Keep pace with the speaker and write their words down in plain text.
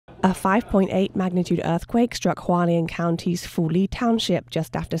A 5.8 magnitude earthquake struck Hualien County's Fuli Township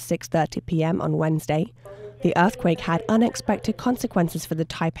just after 6:30 p.m. on Wednesday. The earthquake had unexpected consequences for the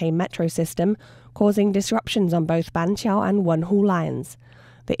Taipei metro system, causing disruptions on both Banqiao and Wenhu lines.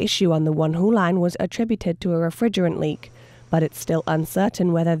 The issue on the Wenhu line was attributed to a refrigerant leak, but it's still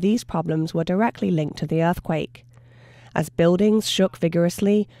uncertain whether these problems were directly linked to the earthquake. As buildings shook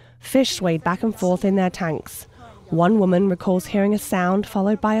vigorously, fish swayed back and forth in their tanks. One woman recalls hearing a sound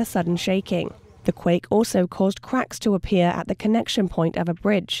followed by a sudden shaking. The quake also caused cracks to appear at the connection point of a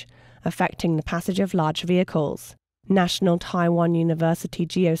bridge, affecting the passage of large vehicles. National Taiwan University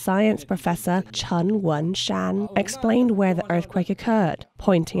geoscience professor Chen Wen-shan explained where the earthquake occurred,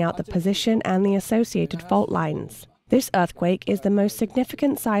 pointing out the position and the associated fault lines. This earthquake is the most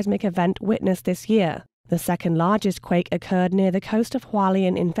significant seismic event witnessed this year. The second largest quake occurred near the coast of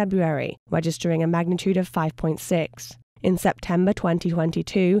Hualien in February, registering a magnitude of 5.6. In September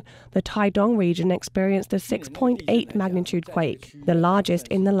 2022, the Taidong region experienced a 6.8 magnitude quake, the largest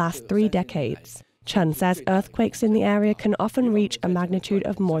in the last 3 decades. Chen says earthquakes in the area can often reach a magnitude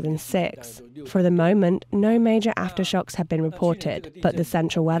of more than 6. For the moment, no major aftershocks have been reported, but the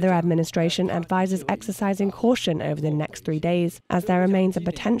Central Weather Administration advises exercising caution over the next 3 days, as there remains a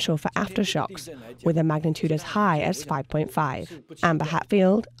potential for aftershocks, with a magnitude as high as 5.5. Amber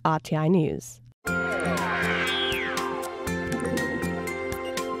Hatfield, RTI News.